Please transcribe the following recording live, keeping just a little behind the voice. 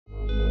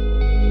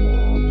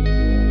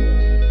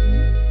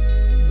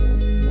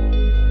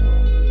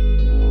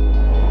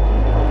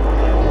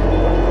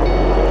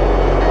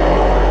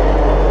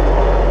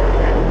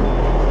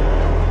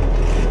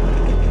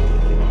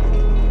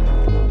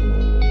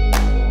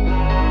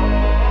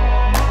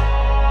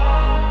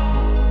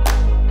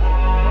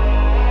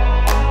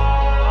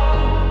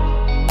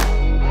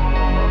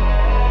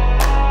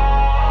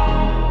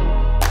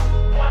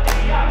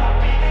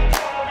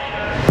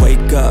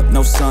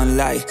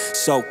daylight,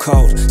 so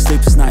cold,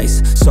 sleep is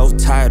nice. So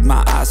tired,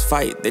 my eyes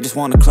fight, they just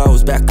wanna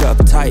close back up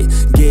tight.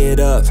 Get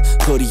up,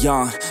 hoodie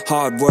on,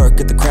 hard work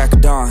at the crack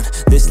of dawn.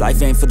 This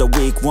life ain't for the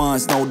weak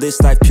ones, no,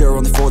 this life pure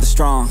only for the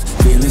strong.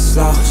 Feeling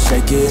slow,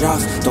 shake it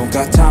off, don't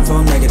got time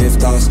for negative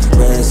thoughts.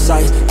 Red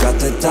sight, got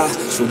the dot,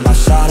 shoot my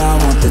shot, I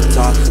want the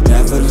top.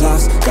 Never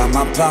lost, got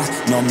my plot,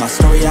 know my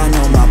story, I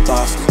know my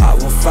boss. I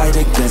will fight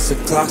against the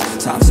clock,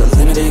 time's a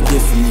limited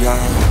gift from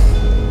God.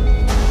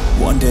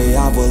 One day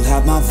I will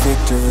have my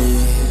victory,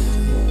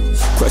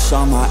 crush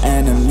all my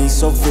enemies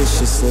so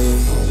viciously.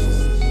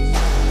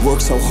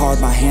 Work so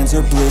hard my hands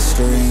are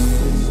blistering,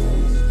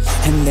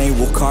 and they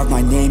will carve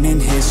my name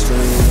in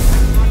history.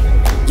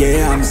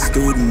 Yeah, I'm a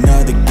student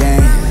of the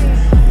game,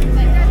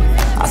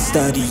 I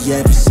study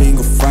every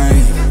single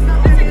frame.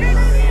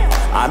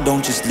 I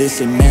don't just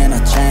listen, man, I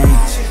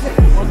change,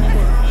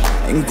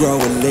 and grow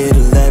a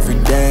little every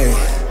day.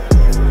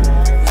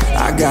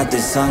 I got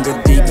this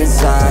hunger deep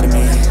inside of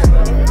me,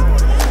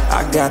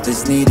 I got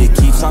this need, it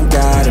keeps on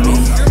guiding me.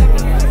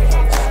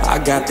 I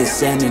got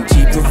this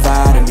energy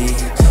providing me,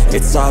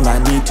 it's all I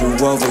need to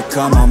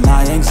overcome all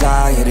my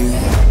anxiety.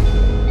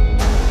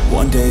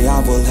 One day I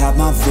will have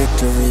my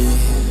victory,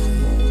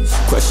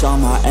 crush all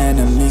my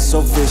enemies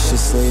so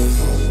viciously.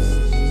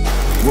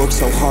 Work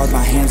so hard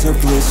my hands are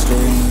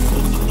blistering,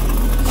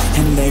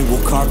 and they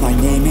will carve my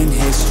name in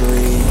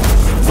history.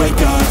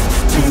 Wake up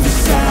to the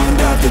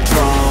sound of the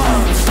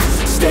drums,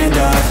 stand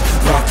up,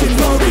 rock and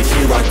loaded,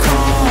 here I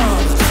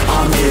come.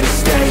 I'm here to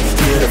stay,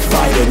 here to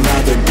fight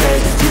another day.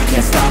 You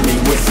can't stop